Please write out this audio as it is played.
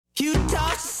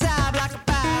tossed aside like a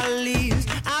pile of leaves.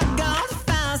 I gotta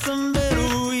find some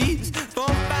better weeds. 4 or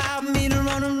 5 men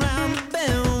running around the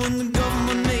bend when the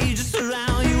government may just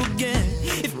surround you again.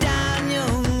 If dying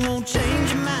young won't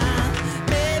change your mind,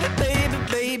 baby, baby,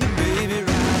 baby, baby,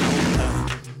 right on time.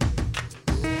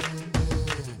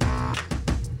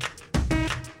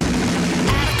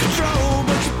 Out of control,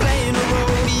 but you're playing a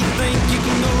role. Do you think you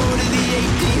can go to the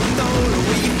 18th hole? Or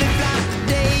will you flip like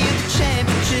the day of the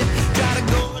championship? Try to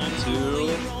go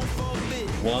 2,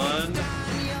 1.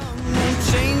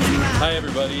 Hi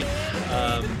everybody.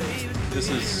 This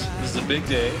is a big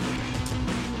day.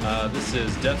 This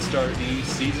is Death Star D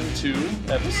Season 2,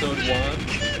 Episode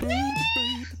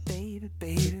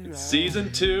 1.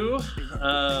 Season 2.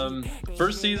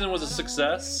 First season was a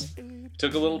success.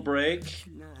 Took a little break.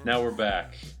 Now we're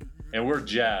back. And we're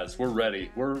jazzed. We're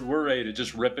ready. We're ready to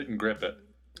just rip it and grip it.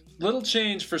 Little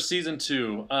change for Season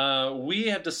 2. We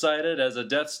have decided as a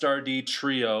Death Star D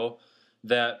trio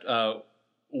that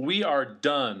we are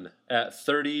done at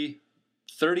 30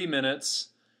 minutes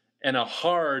and a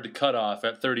hard cutoff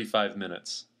at 35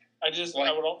 minutes. I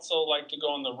would also like to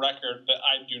go on the record that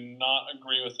I do not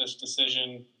agree with this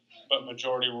decision, but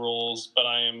majority rules, but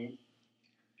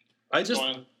I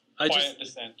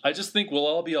just think we'll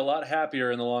all be a lot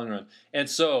happier in the long run. And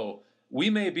so we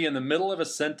may be in the middle of a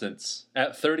sentence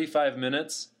at 35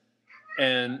 minutes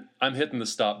and I'm hitting the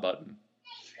stop button.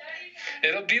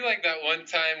 It'll be like that one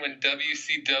time when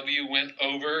WCW went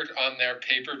over on their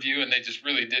pay-per-view and they just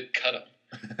really did cut them.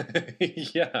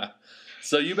 Yeah.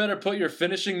 So you better put your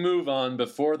finishing move on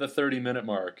before the 30-minute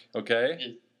mark,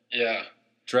 okay? Yeah.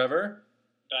 Trevor?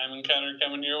 Diamond cutter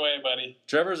coming your way, buddy.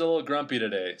 Trevor's a little grumpy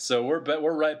today, so we're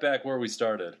right back where we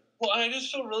started. Well, I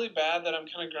just feel really bad that I'm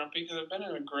kind of grumpy because I've been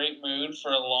in a great mood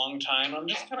for a long time. I'm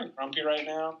just kind of grumpy right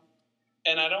now.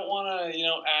 And I don't want to,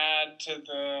 add to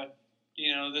the,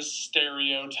 this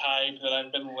stereotype that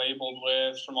I've been labeled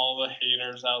with from all the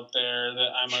haters out there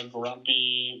that I'm a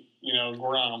grumpy,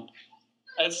 grump.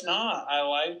 It's not. I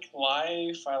like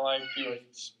life. I like doing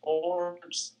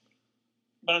sports.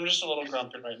 But I'm just a little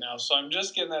grumpy right now. So I'm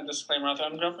just getting that disclaimer out there.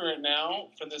 I'm grumpy right now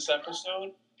for this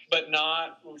episode, but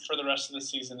not for the rest of the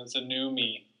season. It's a new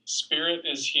me. Spirit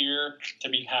is here to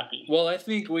be happy. Well, I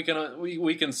think we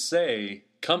can say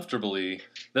comfortably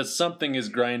that something is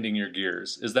grinding your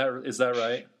gears. Is that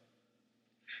right?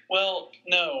 Well,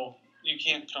 no, you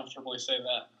can't comfortably say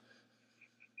that.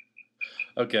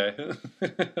 Okay.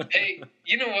 Hey,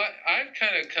 you know what? I've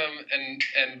kind of come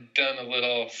and done a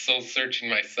little soul searching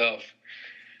myself.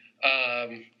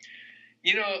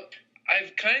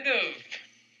 I've kind of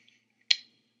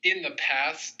in the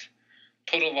past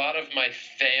put a lot of my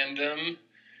fandom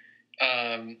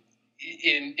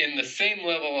in the same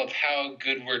level of how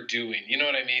good we're doing. You know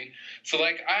what I mean? So,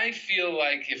 I feel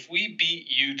like if we beat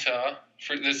Utah,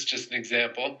 for this is just an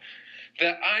example,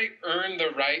 that I earn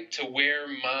the right to wear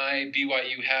my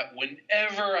BYU hat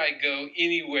whenever I go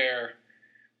anywhere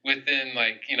within,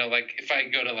 if I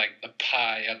go to, the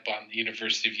Pi up on the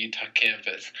University of Utah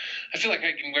campus. I feel like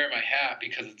I can wear my hat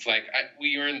because it's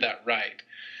we earned that right.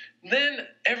 Then,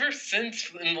 ever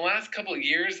since, in the last couple of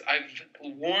years, I've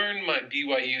worn my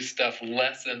BYU stuff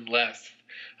less and less.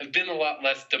 I've been a lot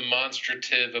less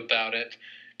demonstrative about it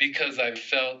because I've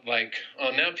felt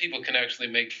now people can actually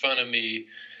make fun of me,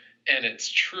 and it's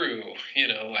true. Oh,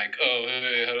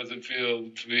 hey, how does it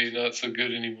feel to be not so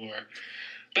good anymore?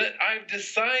 But I've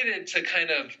decided to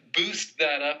kind of boost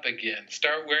that up again,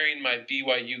 start wearing my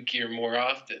BYU gear more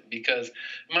often, because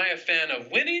am I a fan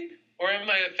of winning? Or am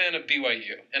I a fan of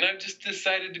BYU? And I've just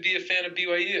decided to be a fan of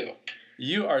BYU.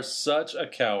 You are such a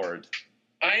coward.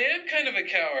 I am kind of a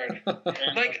coward.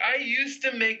 I used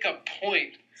to make a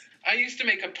point.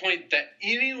 That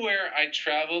anywhere I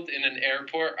traveled in an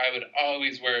airport, I would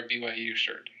always wear a BYU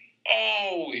shirt.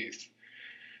 Always.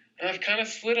 And I've kind of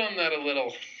slid on that a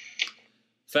little.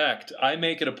 Fact, I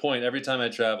make it a point every time I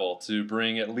travel to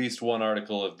bring at least one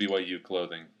article of BYU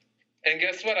clothing. And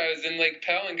guess what? I was in Lake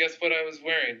Powell, and guess what I was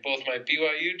wearing? Both my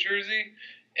BYU jersey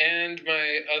and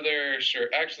my other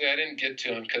shirt. Actually, I didn't get to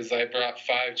them because I brought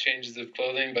 5 changes of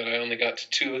clothing, but I only got to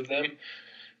 2 of them.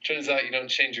 Turns out you don't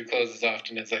change your clothes as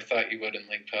often as I thought you would in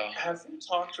Lake Powell. Have you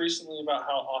talked recently about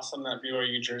how awesome that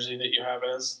BYU jersey that you have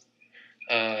is?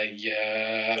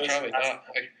 Yeah, probably not.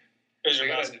 It's your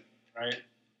best, right?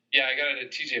 Yeah, I got it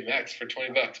at TJ Maxx for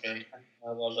 $20, man.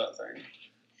 I love that thing.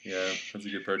 Yeah, that's a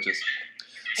good purchase.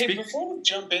 Hey, before we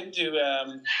jump into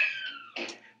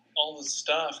all the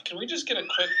stuff, can we just get a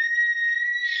quick...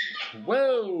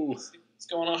 Whoa! What's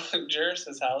going on at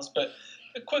Jairus' house, but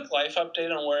a quick life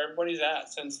update on where everybody's at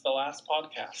since the last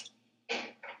podcast.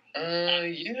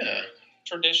 Yeah.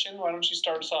 Tradition, why don't you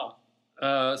start us off?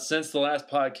 Since the last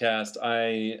podcast,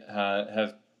 I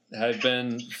have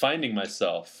been finding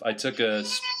myself. I took a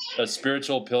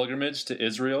spiritual pilgrimage to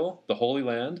Israel, the Holy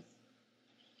Land.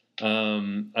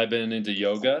 I've been into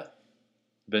yoga.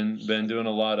 Been doing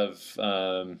a lot of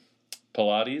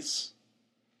Pilates.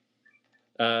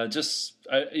 I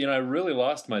really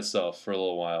lost myself for a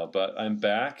little while, but I'm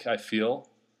back. I feel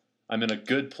I'm in a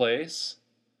good place.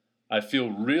 I feel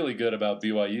really good about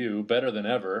BYU, better than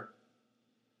ever.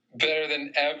 Better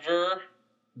than ever?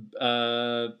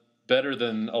 Better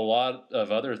than a lot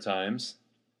of other times.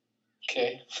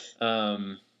 Okay.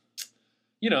 I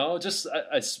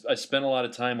spent a lot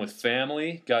of time with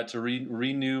family, got to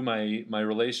renew my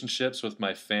relationships with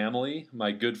my family,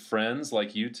 my good friends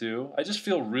like you two. I just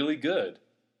feel really good.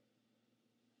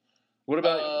 What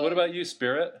about you,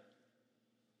 Spirit?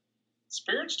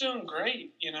 Spirit's doing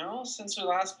great, since we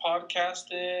last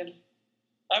podcasted.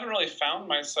 I haven't really found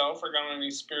myself or gone on any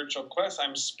spiritual quests.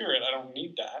 I'm Spirit. I don't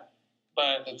need that.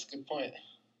 But that's a good point.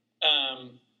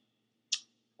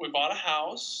 We bought a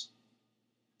house,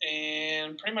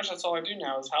 and pretty much that's all I do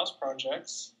now is house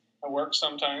projects. I work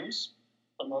sometimes,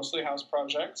 but mostly house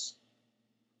projects.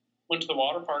 Went to the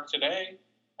water park today.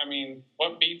 I mean,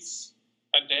 what beats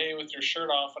a day with your shirt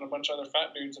off and a bunch of other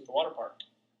fat dudes at the water park?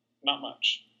 Not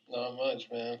much. Not much,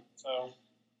 man. So,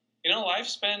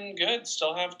 life's been good.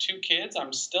 Still have 2 kids.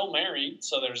 I'm still married,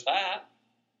 so there's that.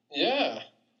 Yeah.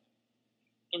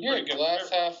 You're a glass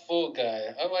half full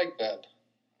guy. I like that.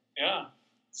 Yeah.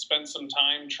 Spent some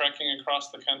time trekking across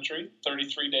the country.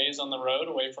 33 days on the road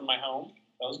away from my home.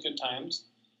 That was good times.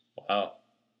 Wow.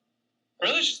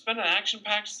 Really, it's just been an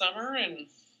action-packed summer, and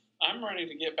I'm ready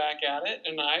to get back at it.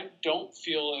 And I don't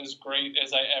feel as great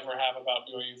as I ever have about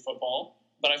BYU football,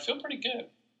 but I feel pretty good.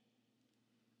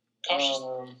 Cautious.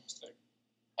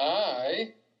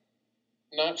 I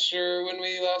not sure when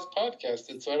we last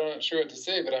podcasted, so I'm not sure what to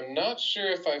say, but I'm not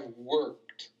sure if I've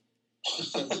worked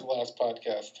since the last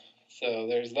podcast. So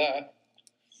there's that.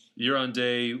 You're on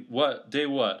day what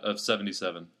of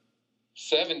 77?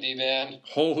 70, man.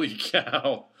 Holy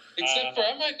cow. Except for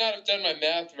I might not have done my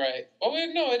math right. Oh,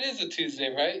 wait, no, it is a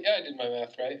Tuesday, right? Yeah, I did my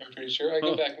math right, I'm pretty sure. I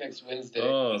go back next Wednesday.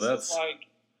 Oh, this is like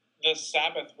the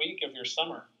Sabbath week of your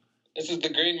summer. This is the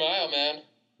Green Mile, man.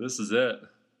 This is it.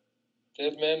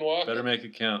 Dead man walking. Better make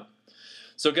it count.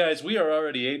 So, guys, we are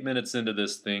already 8 minutes into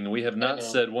this thing. We have not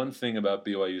said one thing about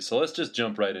BYU, so let's just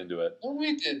jump right into it. Well,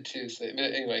 we did Tuesday,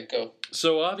 but anyway, go.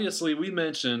 So, obviously, we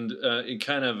mentioned in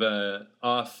kind of an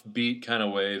offbeat kind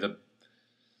of way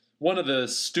one of the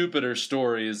stupider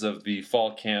stories of the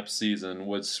fall camp season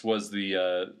was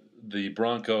the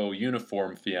Bronco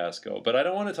uniform fiasco. But I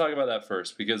don't want to talk about that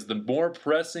first, because the more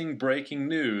pressing breaking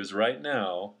news right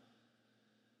now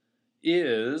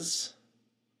is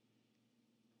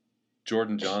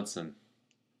Jordan Johnson.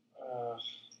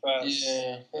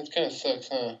 That kind of sucks,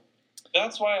 huh?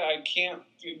 That's why I can't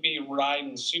be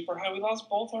riding super high. We lost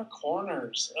both our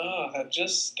corners. That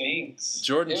just stinks.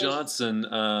 Jordan Johnson.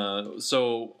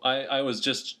 So I was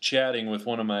just chatting with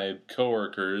one of my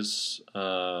coworkers.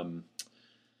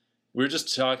 We were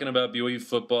just talking about BYU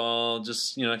football,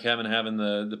 just having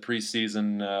the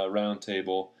preseason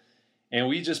roundtable, and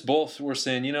we just both were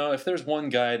saying, if there's one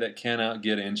guy that cannot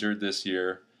get injured this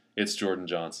year, it's Jordan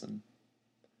Johnson.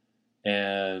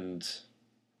 And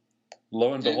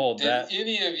lo and behold, did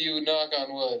any of you knock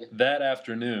on wood that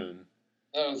afternoon?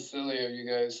 That was silly of you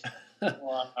guys.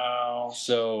 Wow.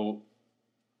 So,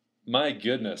 my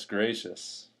goodness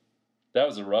gracious, that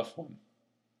was a rough one.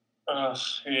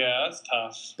 Yeah, that's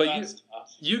tough. But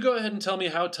you go ahead and tell me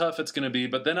how tough it's going to be,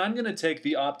 but then I'm going to take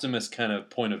the optimist kind of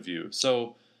point of view.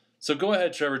 So go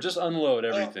ahead, Trevor. Just unload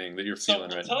everything that you're feeling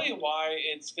right now. I'll tell you why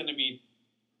it's going to be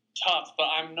tough, but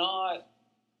I'm not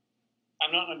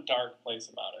in a dark place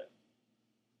about it.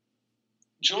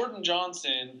 Jordan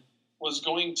Johnson was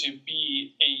going to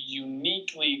be a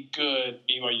uniquely good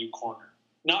BYU corner.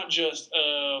 Not just,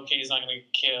 okay, he's not going to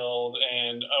get killed,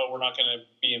 and, we're not going to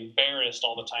be embarrassed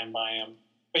all the time by him.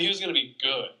 But he was going to be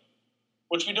good,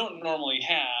 which we don't normally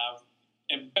have.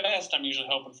 At best, I'm usually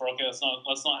hoping for, okay, let's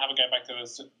not have a guy back there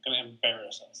that's going to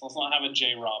embarrass us. Let's not have a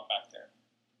J-Rob back there.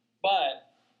 But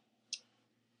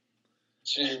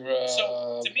J-Rob.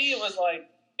 So, to me,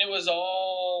 it was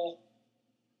all,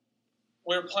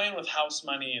 we're playing with house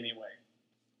money anyway,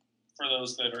 for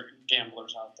those that are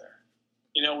gamblers out there.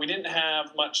 We didn't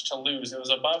have much to lose. It was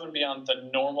above and beyond the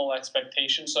normal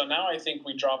expectation. So now I think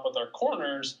we drop with our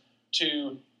corners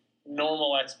to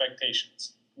normal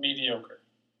expectations, mediocre.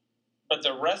 But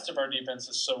the rest of our defense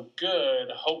is so good,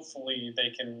 hopefully they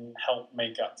can help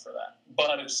make up for that.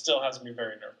 But it still has me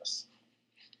very nervous.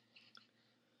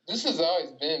 This has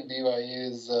always been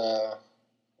BYU's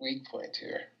weak point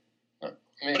here. But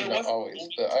Maybe it not wasn't always,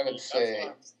 weak but I would point. That's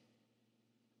say,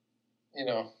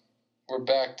 what we're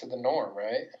back to the norm,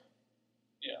 right?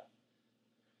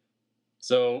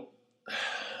 So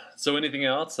anything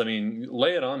else? I mean,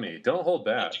 lay it on me. Don't hold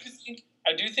back.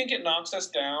 I do think it knocks us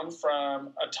down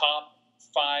from a top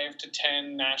 5 to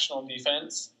 10 national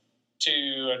defense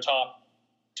to a top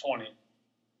 20.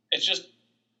 It's just,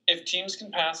 if teams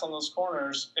can pass on those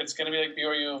corners, it's going to be like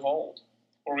BYU of old,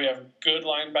 where we have good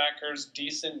linebackers,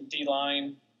 decent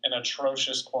D-line, and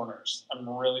atrocious corners. I'm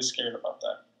really scared about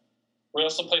that. We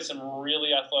also play some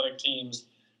really athletic teams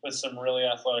with some really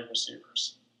athletic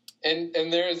receivers. And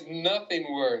there is nothing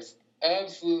worse,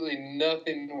 absolutely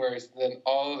nothing worse than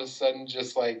all of a sudden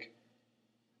just like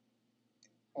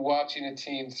watching a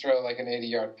team throw like an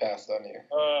 80-yard pass on you.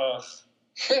 Ugh.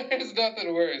 There's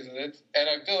nothing worse, and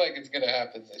I feel like it's going to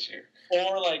happen this year.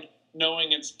 Or like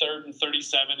knowing it's 3rd and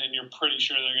 37 and you're pretty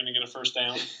sure they're going to get a first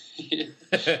down.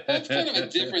 That's kind of a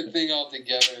different thing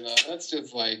altogether, though. That's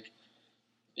just like,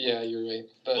 yeah, you're right.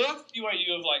 But Well, that's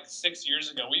BYU of like 6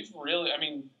 years ago. We've really,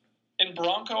 in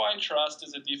Bronco, I trust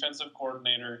as a defensive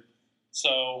coordinator.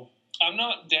 So I'm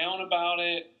not down about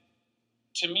it.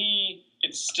 To me,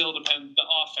 it still depends. The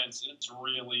offense, it's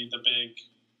really the big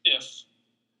if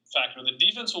factor. The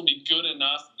defense will be good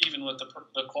enough, even with the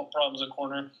problems at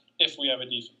corner, if we have a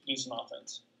decent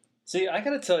offense. See, I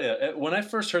got to tell you, when I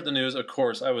first heard the news, of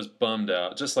course, I was bummed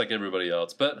out, just like everybody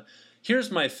else. But here's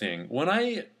my thing. When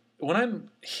I'm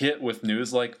hit with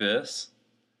news like this,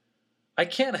 I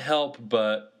can't help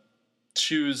but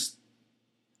choose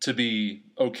to be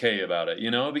okay about it,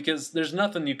 because there's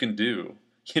nothing you can do,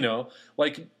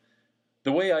 like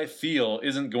the way I feel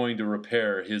isn't going to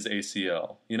repair his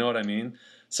ACL. You know what I mean?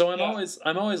 So I'm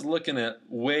always looking at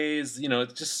ways,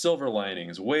 just silver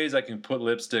linings, ways I can put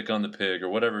lipstick on the pig or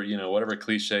whatever, whatever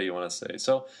cliche you want to say.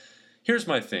 So here's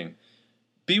my thing.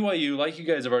 BYU, like you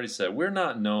guys have already said, we're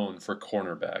not known for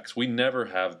cornerbacks. We never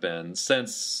have been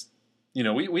since,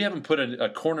 we haven't put a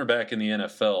cornerback in the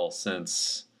NFL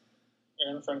since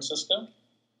Aaron Francisco?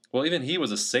 Well, even he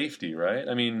was a safety, right?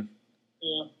 I mean,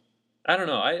 Yeah. I don't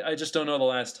know. I just don't know the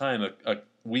last time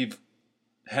we've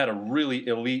had a really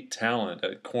elite talent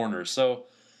at corner. So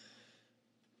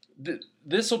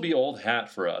this will be old hat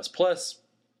for us. Plus,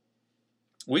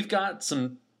 we've got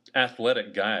some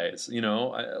athletic guys,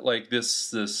 like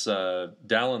this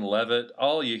Dallin Levitt.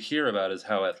 All you hear about is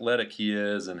how athletic he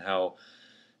is and how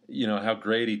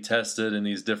great he tested in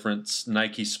these different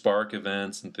Nike Spark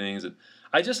events and things. And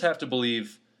I just have to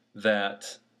believe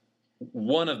that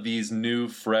one of these new,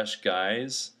 fresh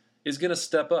guys is going to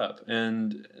step up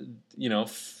and,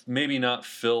 maybe not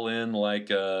fill in like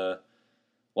a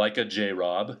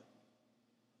J-Rob.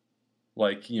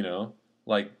 Because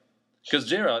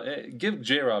J-Rob, give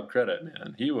J-Rob credit,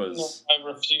 man. He was... No, I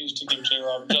refuse to give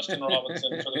J-Rob Justin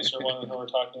Robinson, for those who are wondering who we're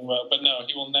talking about. But no,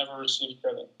 he will never receive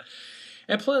credit.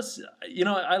 And plus,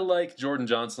 I like Jordan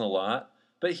Johnson a lot,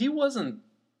 but he wasn't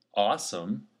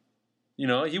awesome.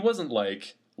 He wasn't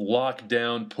like lock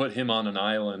down, put him on an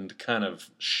island, kind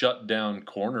of shut down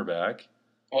cornerback.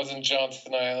 Wasn't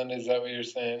Johnston Island? Is that what you're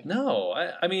saying? No,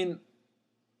 I mean,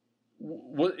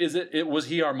 what is it? Was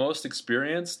he our most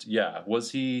experienced? Yeah.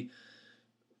 Was he?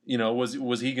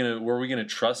 Was he gonna? Were we gonna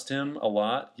trust him a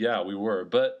lot? Yeah, we were.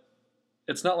 But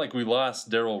it's not like we lost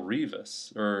Darrelle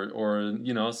Revis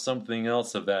or something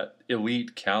else of that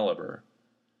elite caliber.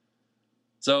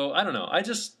 So I don't know. I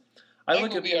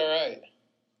look at be all right.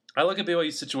 I look at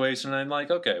BYU's situation and I'm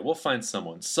like, okay, we'll find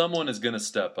someone. Someone is going to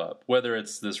step up, whether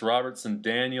it's this Robertson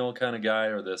Daniel kind of guy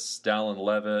or this Dallin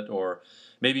Levitt or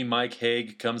maybe Mike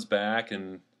Hague comes back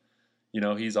and,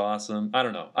 he's awesome. I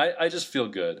don't know. I just feel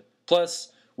good.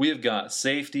 Plus, we have got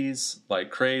safeties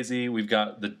like crazy. We've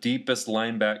got the deepest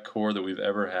linebacker core that we've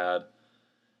ever had.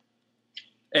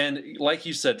 And like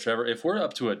you said, Trevor, if we're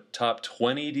up to a top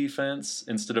 20 defense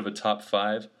instead of a top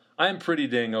 5, I'm pretty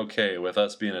dang okay with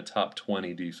us being a top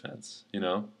 20 defense,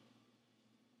 Yeah.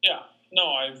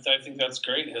 No, I think that's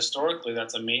great. Historically,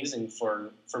 that's amazing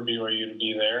for BYU to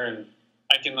be there. And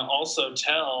I can also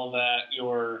tell that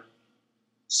your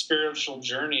spiritual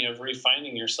journey of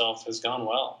refining yourself has gone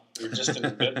well. You're just in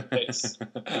a good place.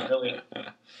 Really.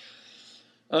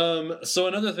 So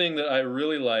another thing that I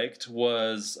really liked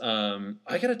was, I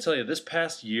got to tell you, this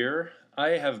past year,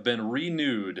 I have been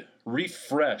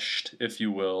refreshed, if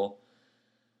you will,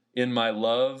 in my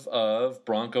love of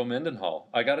Bronco Mendenhall.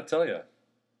 I got to tell you.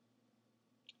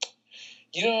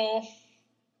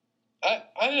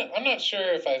 I'm not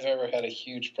sure if I've ever had a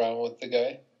huge problem with the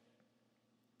guy,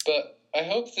 but I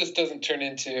hope this doesn't turn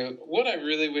into what I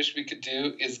really wish we could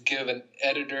do is give an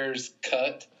editor's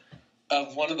cut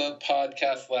of one of the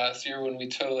podcasts last year when we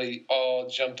totally all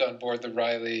jumped on board the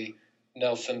Riley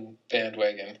Nelson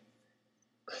bandwagon.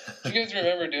 Do you guys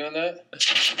remember doing that?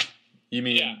 You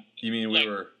mean Yeah. we Like-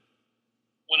 were?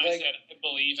 When I Like- said I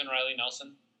believe in Riley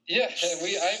Nelson. Yeah,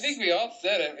 I think we all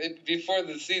said it before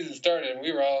the season started, and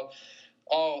we were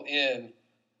all in.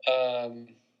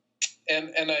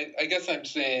 And I guess I'm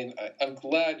saying I'm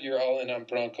glad you're all in on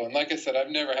Bronco. And like I said, I've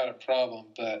never had a problem,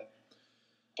 but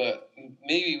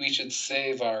maybe we should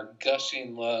save our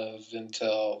gushing love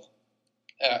until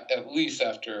at least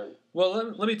after.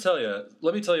 Well, let me tell you.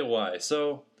 Let me tell you why.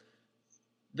 So,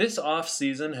 this off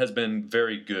season has been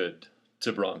very good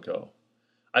to Bronco.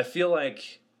 I feel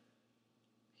like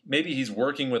maybe he's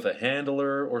working with a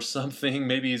handler or something.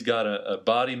 Maybe he's got a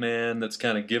body man that's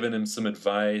kind of giving him some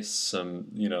advice. Some,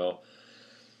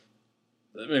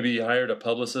 maybe he hired a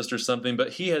publicist or something.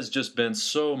 But he has just been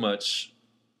so much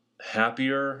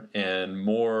happier and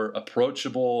more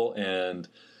approachable, and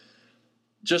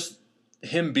just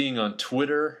him being on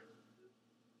Twitter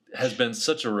has been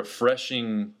such a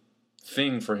refreshing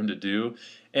thing for him to do.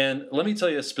 And let me tell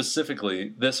you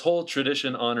specifically, this whole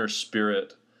tradition, honor,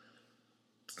 spirit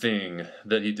thing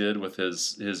that he did with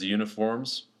his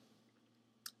uniforms,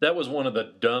 that was one of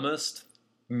the dumbest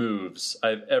moves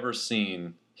I've ever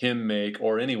seen him make,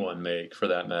 or anyone make for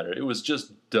that matter. It was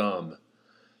just dumb.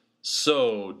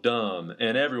 So dumb.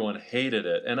 And everyone hated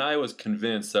it. And I was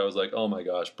convinced, I was like, oh my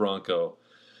gosh, Bronco,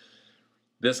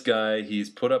 this guy, he's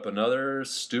put up another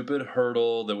stupid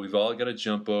hurdle that we've all got to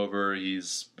jump over.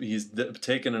 He's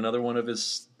taken another one of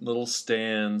his little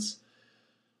stands.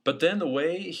 But then the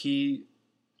way he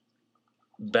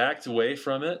backed away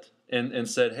from it and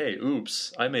said, hey,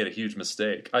 oops, I made a huge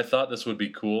mistake. I thought this would be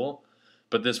cool,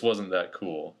 but this wasn't that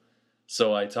cool.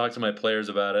 So I talked to my players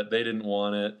about it. They didn't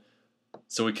want it.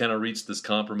 So we kind of reached this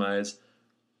compromise.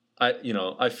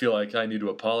 I feel like I need to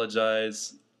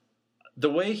apologize. The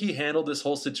way he handled this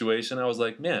whole situation, I was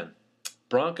like, man,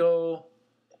 Bronco,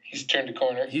 He's turned a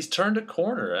corner. he's turned a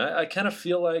corner. I kind of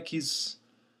feel like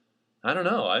I don't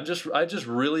know. I've just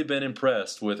really been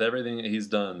impressed with everything that he's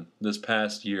done this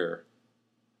past year.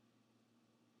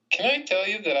 Can I tell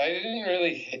you that I didn't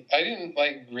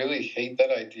really hate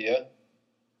that idea?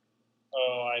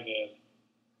 Oh, I did.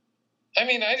 I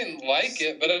mean, I didn't like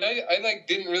it, but I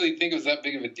didn't really think it was that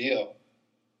big of a deal.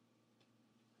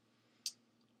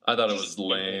 I thought it was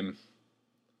lame.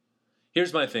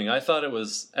 Here's my thing. I thought it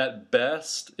was, at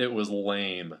best, it was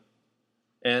lame.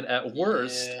 And at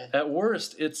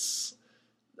worst, it's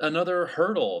another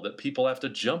hurdle that people have to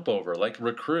jump over, like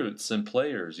recruits and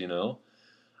players, Yeah,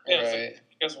 Right. it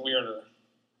gets weirder.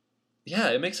 Yeah,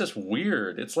 it makes us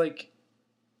weird. It's like,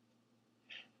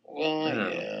 Well, I don't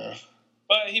know. yeah.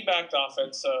 But he backed off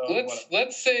it, so whatever.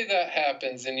 Let's say that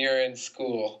happens and you're in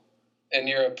school and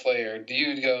you're a player. Do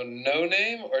you go no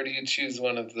name or do you choose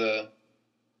one of the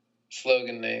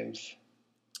slogan names?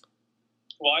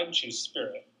 Well, I'd choose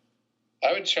Spirit.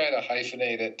 I would try to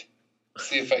hyphenate it.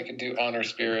 See if I could do honor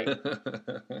spirit.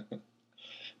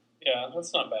 Yeah,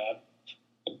 that's not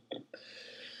bad.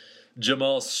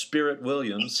 Jamal Spirit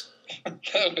Williams. That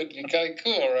would be kind of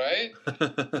cool, right?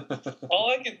 All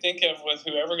I could think of with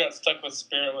whoever got stuck with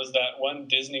Spirit was that one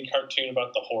Disney cartoon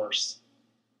about the horse.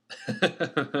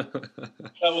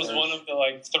 That was one of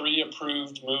the 3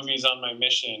 approved movies on my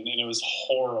mission, and it was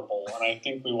horrible. And I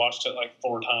think we watched it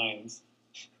 4 times.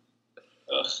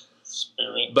 Ugh,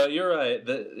 Spirit. But you're right.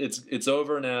 It's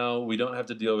over now. We don't have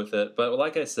to deal with it. But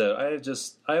like I said,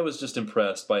 I was just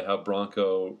impressed by how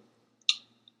Bronco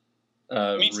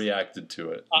reacted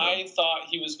to it. I thought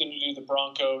he was going to do the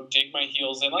Bronco, dig my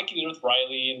heels in, like he did with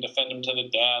Riley, and defend him to the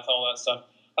death, all that stuff.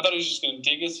 I thought he was just going to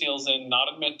dig his heels in,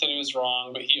 not admit that he was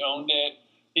wrong, but he owned it.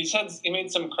 He made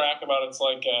some crack about it's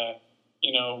like,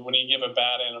 when you give a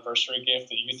bad anniversary gift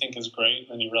that you think is great, and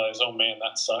then you realize, oh man,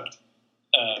 that sucked.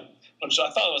 Which I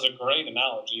thought was a great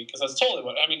analogy, because that's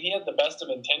totally he had the best of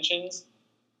intentions,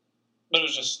 but it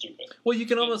was just stupid. Well, you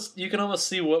can almost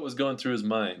see what was going through his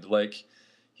mind. Like,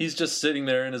 he's just sitting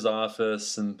there in his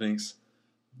office and thinks,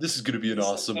 "This is going to be an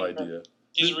awesome idea.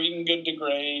 He's reading Good to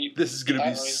Great. This is going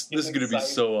to be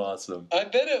so awesome." I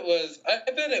bet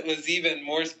it was even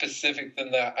more specific than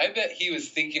that. I bet he was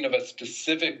thinking of a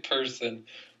specific person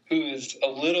who is a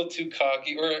little too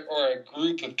cocky, or a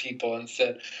group of people, and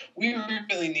said, we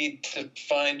really need to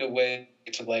find a way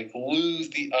to lose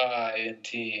the I in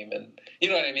team. And you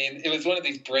know what I mean? It was one of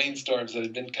these brainstorms that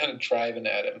had been kind of driving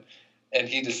at him, and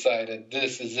he decided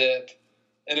this is it.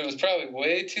 And it was probably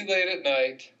way too late at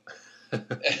night,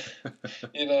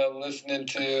 listening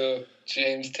to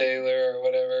James Taylor or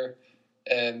whatever,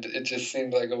 and it just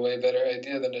seemed like a way better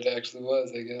idea than it actually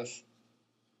was, I guess.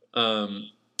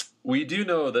 We do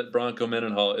know that Bronco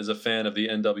Mendenhall is a fan of the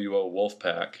NWO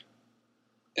Wolfpack.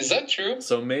 Is that true?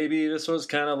 So maybe this was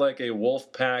kind of like a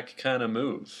Wolfpack kind of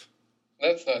move.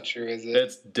 That's not true, is it?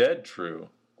 It's dead true.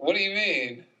 What do you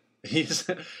mean?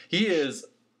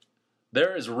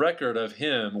 There is record of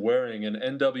him wearing an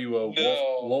NWO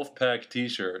Wolfpack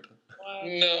T-shirt.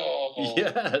 No.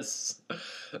 Yes.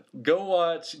 Go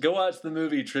watch the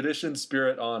movie Tradition,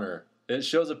 Spirit, Honor. It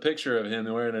shows a picture of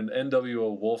him wearing an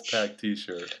NWO Wolfpack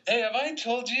T-shirt. Hey, have I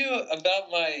told you about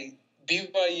my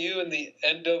BYU in the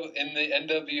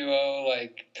NWO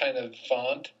like kind of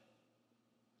font?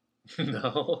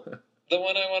 No. The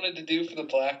one I wanted to do for the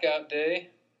blackout day.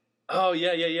 Oh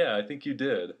yeah. I think you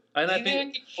did. And Maybe I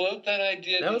could float that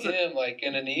idea to him, like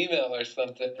in an email or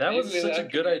something. That was Maybe such a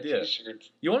good idea. T-shirts.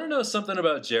 You want to know something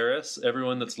about Jairus,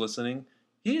 everyone that's listening?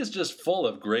 He is just full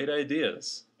of great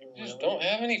ideas. You just don't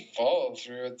have any follow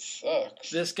through. It sucks.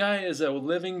 This guy is a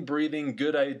living, breathing,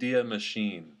 good idea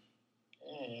machine.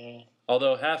 Mm.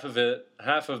 Although half of the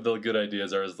good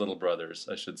ideas are his little brothers,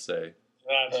 I should say.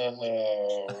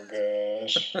 Oh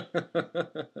gosh.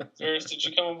 Jairus, did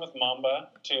you come up with Mamba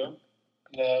too?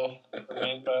 No. Or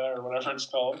Mamba or whatever it's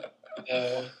called?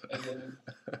 No, I didn't.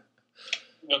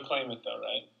 You'll claim it though,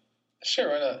 right? Sure,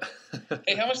 why not?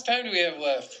 Hey, how much time do we have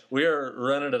left? We are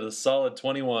running at a solid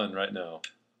 21 right now.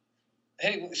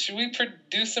 Hey, should we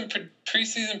do some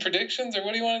preseason predictions, or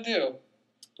what do you want to do?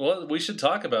 Well, we should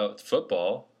talk about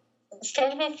football. Let's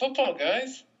talk about football,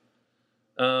 guys.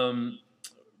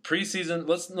 Preseason.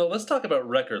 Let's talk about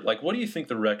record. Like, what do you think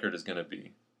the record is going to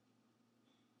be?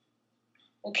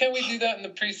 Well, can't we do that in the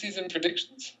preseason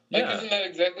predictions? Like, Yeah. isn't that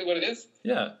exactly what it is?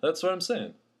 Yeah, that's what I'm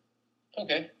saying.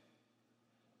 Okay.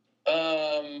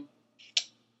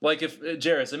 Like, if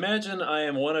Jairus, imagine I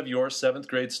am one of your 7th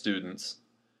grade students,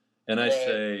 and I Right.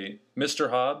 say, Mr.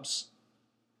 Hobbs,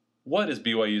 what is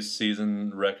BYU's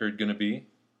season record going to be?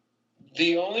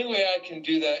 The only way I can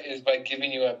do that is by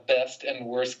giving you a best and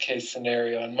worst case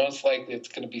scenario, and most likely it's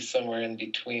going to be somewhere in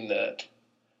between that.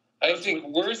 I think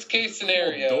worst case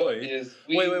scenario boy. is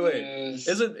we Wait. lose.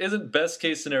 Isn't best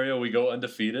case scenario we go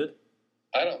undefeated?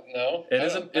 I don't know. It I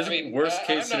isn't- don't- isn't worst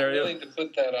case scenario? I'm not willing to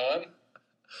put that on.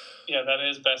 Yeah, that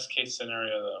is best case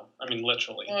scenario though. I mean,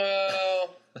 literally.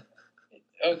 Well,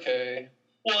 okay.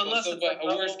 Well, unless So it's like,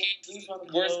 what, oh, worst these are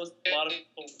the worst close, a lot of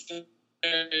people.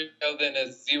 scenario then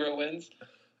is 0 wins.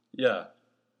 Yeah.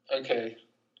 Okay.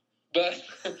 But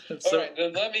So- all right,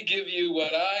 then let me give you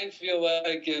what I feel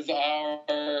like is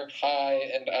our high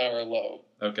and our low.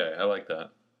 Okay, I like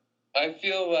that. I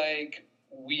feel like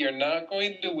we are not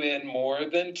going to win more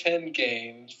than 10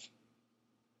 games.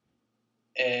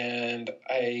 And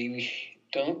I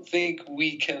don't think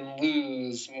we can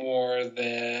lose more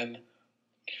than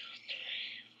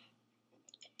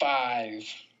 5.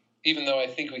 Even though I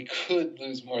think we could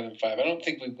lose more than 5. I don't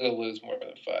think we will lose more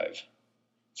than 5.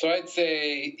 So I'd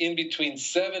say in between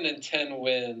 7 and 10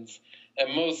 wins.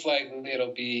 And most likely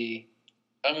it'll be,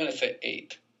 I'm going to say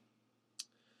 8.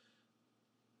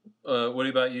 What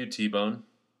about you, T-Bone?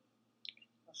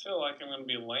 I feel like I'm going to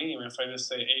be lame if I just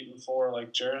say 8-4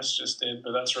 like Jairus just did,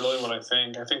 but that's really what I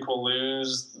think. I think we'll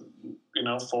lose,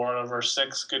 4 out of our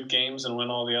 6 good games and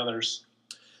win all the others.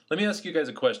 Let me ask you guys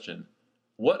a question.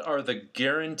 What are the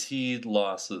guaranteed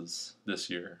losses this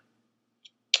year?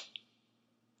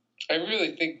 I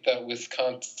really think that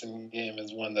Wisconsin game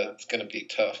is one that's going to be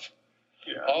tough.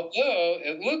 Yeah. Although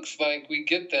it looks like we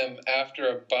get them after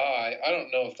a bye. I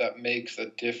don't know if that makes a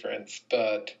difference,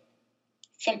 but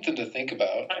something to think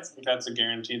about. I think that's a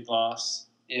guaranteed loss.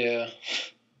 Yeah.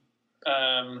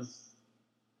 I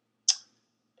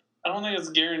don't think it's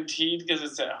guaranteed because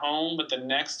it's at home, but the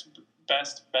next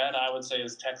best bet I would say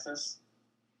is Texas.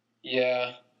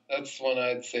 Yeah, that's one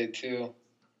I'd say too.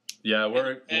 Yeah, we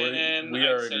are I'd say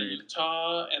agreed.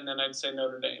 Utah, and then I'd say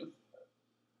Notre Dame.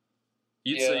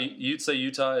 You'd say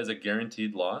Utah is a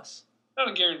guaranteed loss? Not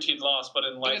a guaranteed loss, but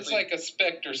in But likely. it's like a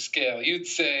Spectre scale. You'd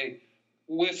say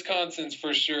Wisconsin's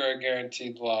for sure a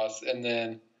guaranteed loss, and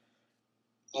then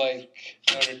like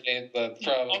Notre Dame's a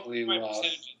probably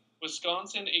loss.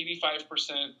 Wisconsin,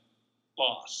 85%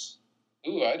 loss.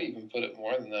 Ooh, I'd even put it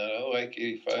more than that. I like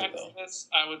 85 though. Texas,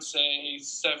 I would say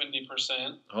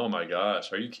 70%. Oh my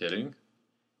gosh, are you kidding?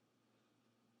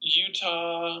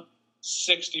 Utah,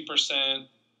 60%.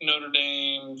 Notre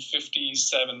Dame,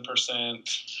 57%. And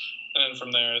then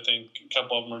from there, I think a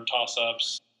couple of them are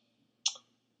toss-ups.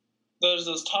 There's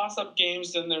those toss-up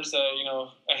games, then there's a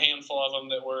handful of them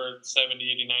that were 70,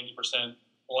 80, 90%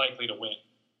 likely to win.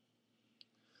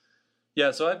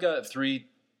 Yeah, so I've got 3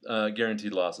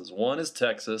 guaranteed losses. One is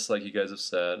Texas, like you guys have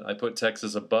said. I put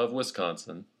Texas above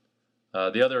Wisconsin.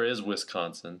 The other is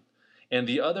Wisconsin. And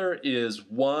the other is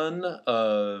one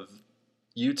of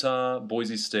Utah,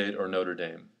 Boise State, or Notre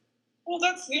Dame. Well,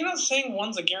 you're not saying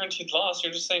one's a guaranteed loss.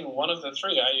 You're just saying one of the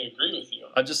three. I agree with you.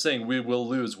 I'm just saying we will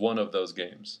lose one of those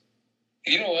games.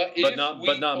 You know what? But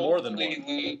not more than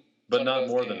one. But not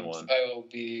more than one. It'll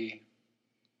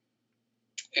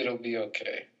be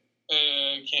okay.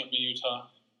 It can't be Utah.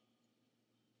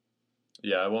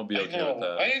 Yeah, I won't be okay with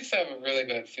that. I just have a really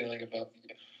bad feeling about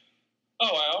it.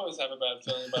 Oh, I always have a bad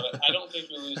feeling about it. I don't think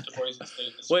we lose to Boise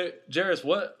State this Wait, week. Jairus,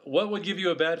 what would give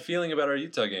you a bad feeling about our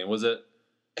Utah game? Was it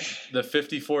the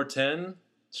 54-10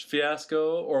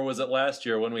 fiasco, or was it last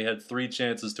year when we had 3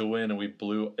 chances to win and we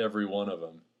blew every one of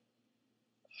them?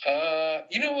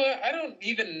 You know what? I don't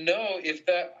even know if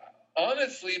that...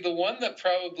 Honestly, the one that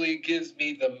probably gives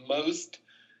me the most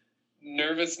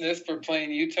nervousness for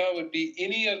playing Utah would be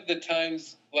any of the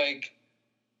times, like,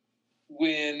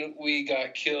 when we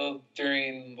got killed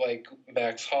during, like,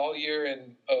 Max Hall year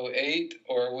in 2008,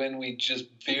 or when we just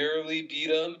barely beat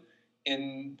them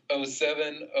in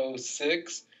 2007,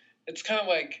 2006. It's kind of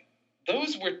like,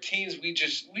 those were teams we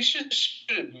should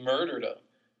have murdered them.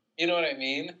 You know what I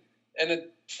mean? And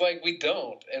it's like we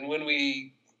don't. And when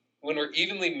we're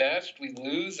evenly matched, we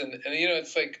lose. And you know,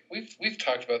 it's like we've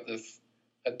talked about this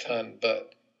a ton,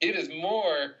 but it is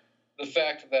more the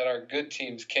fact that our good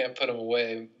teams can't put them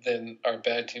away than our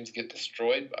bad teams get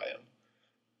destroyed by them.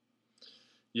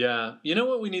 Yeah. You know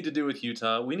what we need to do with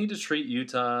Utah? We need to treat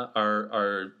Utah,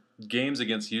 our games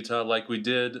against Utah, like we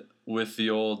did with the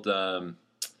old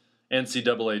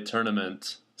NCAA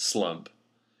tournament slump.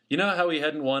 You know how we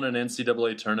hadn't won an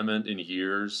NCAA tournament in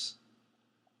years?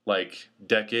 Like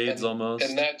decades almost?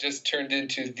 And that just turned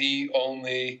into the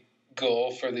only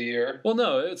goal for the year? Well,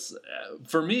 no, it's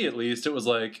for me at least, it was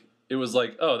like,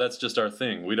 oh, that's just our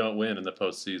thing. We don't win in the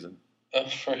postseason. Oh,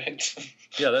 right.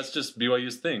 Yeah, that's just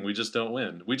BYU's thing. We just don't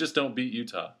win. We just don't beat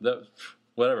Utah.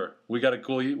 Whatever. We got a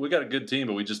good team,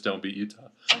 but we just don't beat Utah.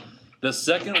 The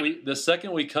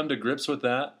second we come to grips with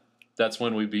that, that's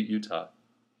when we beat Utah.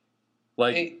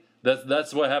 Like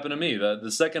that's what happened to me. The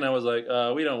second I was like,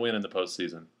 we don't win in the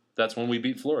postseason, that's when we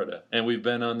beat Florida, and we've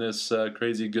been on this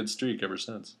crazy good streak ever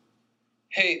since.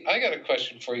 Hey, I got a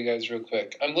question for you guys real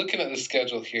quick. I'm looking at the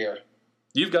schedule here.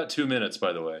 You've got 2 minutes,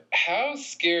 by the way. How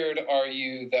scared are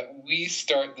you that we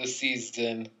start the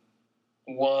season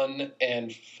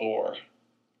 1-4?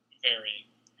 Very.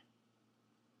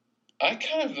 I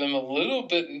kind of am a little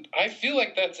bit... I feel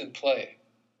like that's in play.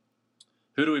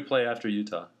 Who do we play after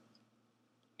Utah?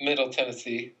 Middle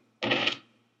Tennessee.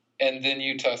 And then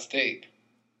Utah State.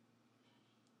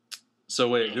 So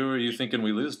wait, who are you thinking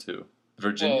we lose to?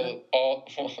 Virginia? Well,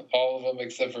 all of them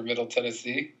except for Middle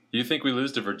Tennessee. You think we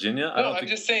lose to Virginia? No, I'm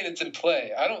just saying it's in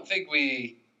play. I don't think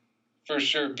we for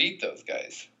sure beat those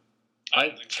guys. I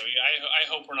don't think so.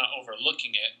 I hope we're not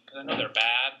overlooking it, because I know they're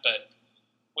bad, but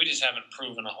we just haven't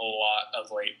proven a whole lot of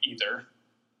late either.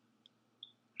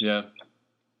 Yeah.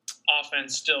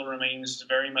 Offense still remains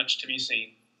very much to be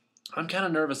seen. I'm kind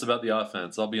of nervous about the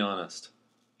offense, I'll be honest.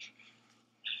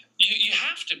 You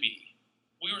have to be.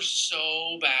 We were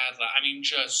so bad. I mean,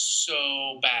 just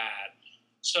so bad.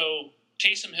 So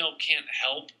Taysom Hill can't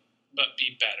help but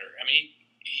be better. I mean,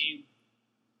 he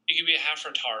could be a half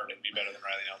retard and be better than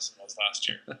Riley Nelson was last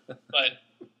year. But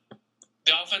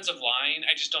the offensive line,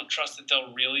 I just don't trust that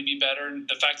they'll really be better. And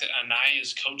the fact that Anai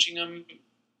is coaching them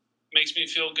makes me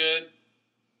feel good.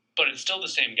 But it's still the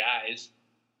same guys.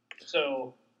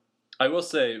 So I will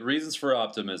say, reasons for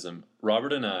optimism.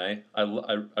 Robert and I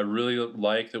really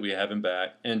like that we have him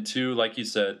back. And 2, like you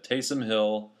said, Taysom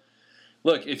Hill.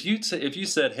 Look, if you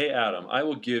said, hey, Adam, I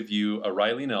will give you a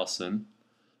Riley Nelson,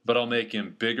 but I'll make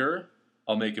him bigger,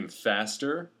 I'll make him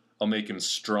faster, I'll make him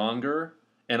stronger,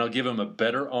 and I'll give him a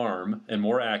better arm and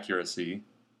more accuracy,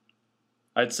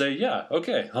 I'd say, yeah,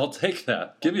 okay, I'll take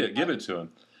that. Give it to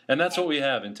him. And that's what we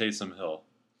have in Taysom Hill.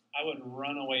 I would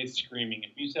run away screaming.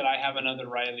 If you said I have another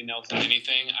Riley Nelson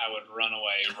anything, I would run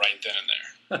away right then and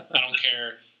there. I don't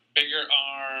care. Bigger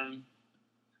arm,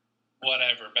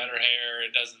 whatever, better hair,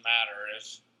 it doesn't matter.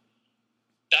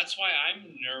 That's why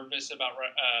I'm nervous about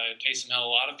Taysom Hill. A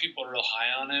lot of people are real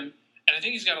high on him, and I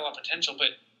think he's got a lot of potential,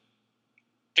 but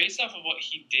based off of what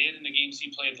he did in the games he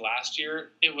played last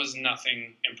year, it was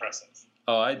nothing impressive.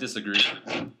 Oh, I disagree.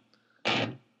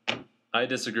 I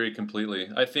disagree completely.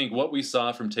 I think what we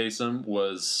saw from Taysom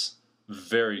was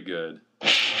very good.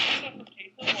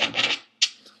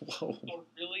 Whoa. A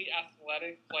really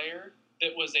athletic player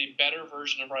that was a better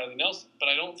version of Riley Nelson. But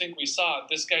I don't think we saw it.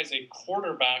 This guy's a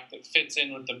quarterback that fits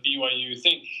in with the BYU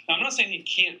thing. Now, I'm not saying he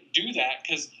can't do that,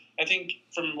 because I think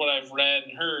from what I've read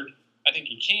and heard, I think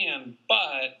he can.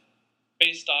 But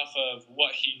based off of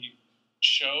what he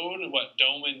showed, what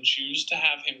Doman choose to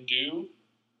have him do,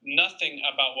 nothing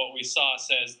about what we saw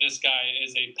says this guy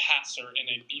is a passer in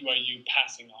a BYU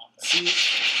passing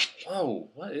offense. Oh,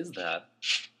 what is that?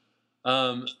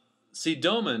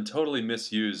 Doman totally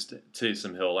misused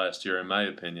Taysom Hill last year, in my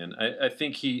opinion. I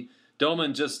think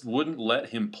Doman just wouldn't let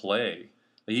him play.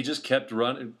 He just kept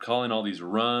calling all these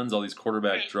runs, all these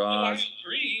quarterback draws.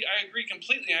 I agree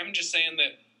completely. I'm just saying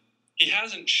that he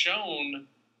hasn't shown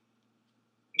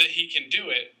that he can do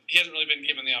it. He hasn't really been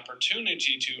given the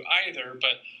opportunity to either,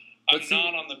 but I'm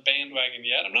not on the bandwagon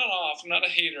yet. I'm not off. I'm not a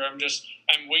hater. I'm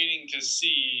waiting to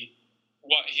see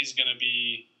what he's going to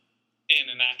be in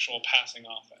an actual passing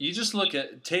offense. You just look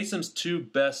at Taysom's two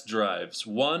best drives.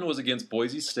 One was against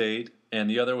Boise State, and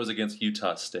the other was against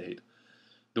Utah State.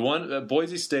 The one at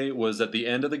Boise State was at the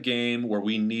end of the game where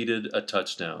we needed a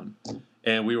touchdown,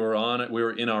 and we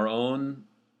were in our own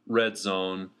red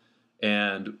zone,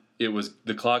 and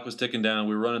the clock was ticking down.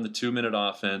 We were running the 2-minute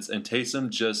offense, and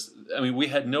Taysom we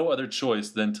had no other choice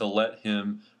than to let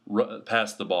him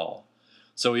pass the ball.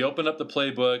 So he opened up the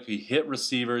playbook, he hit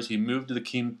receivers, he moved to the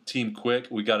team quick,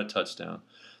 we got a touchdown.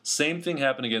 Same thing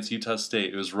happened against Utah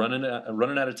State. It was running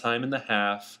out of time in the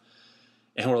half,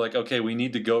 and we're like, okay, we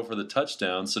need to go for the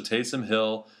touchdown. So Taysom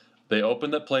Hill, they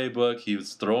opened the playbook, he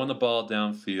was throwing the ball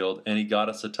downfield, and he got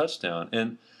us a touchdown.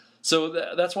 And so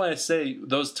that's why I say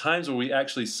those times where we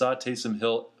actually saw Taysom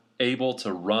Hill able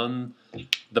to run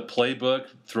the playbook,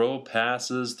 throw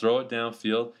passes, throw it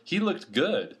downfield, he looked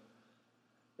good.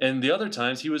 And the other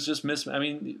times he was just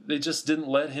they just didn't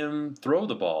let him throw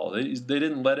the ball. They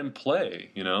didn't let him play,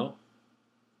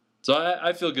 So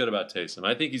I feel good about Taysom.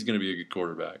 I think he's going to be a good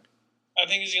quarterback. I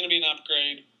think he's going to be an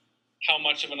upgrade. How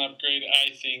much of an upgrade, I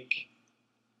think,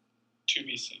 to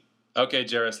be seen. Okay,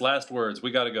 Jarris, last words. We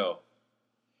got to go.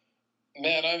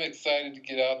 Man, I'm excited to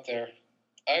get out there.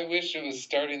 I wish it was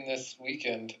starting this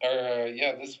weekend.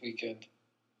 This weekend.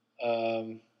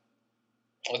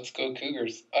 Let's go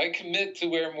Cougars. I commit to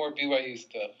wear more BYU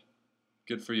stuff.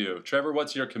 Good for you. Trevor,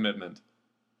 what's your commitment?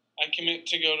 I commit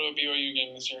to go to a BYU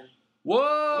game this year. Whoa!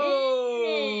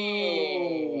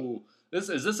 Is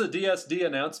this a DSD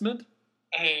announcement?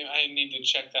 I need to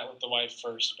check that with the wife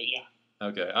first, but yeah.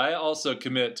 Okay. I also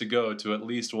commit to go to at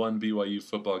least one BYU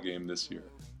football game this year.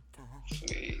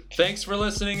 Sweet. Thanks for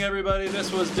listening, everybody.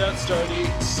 This was Death Star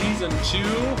Season 2,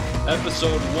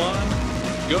 Episode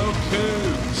 1. Go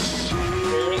Cougs!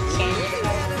 We're excited.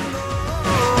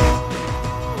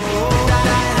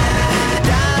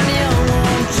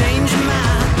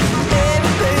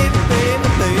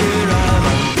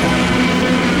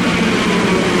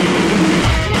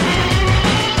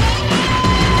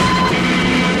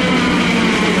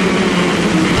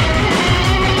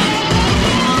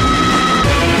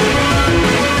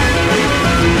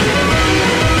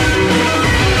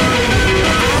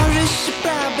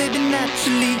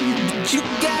 You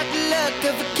got the luck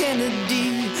of a Kennedy,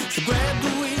 so grab the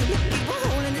wheel.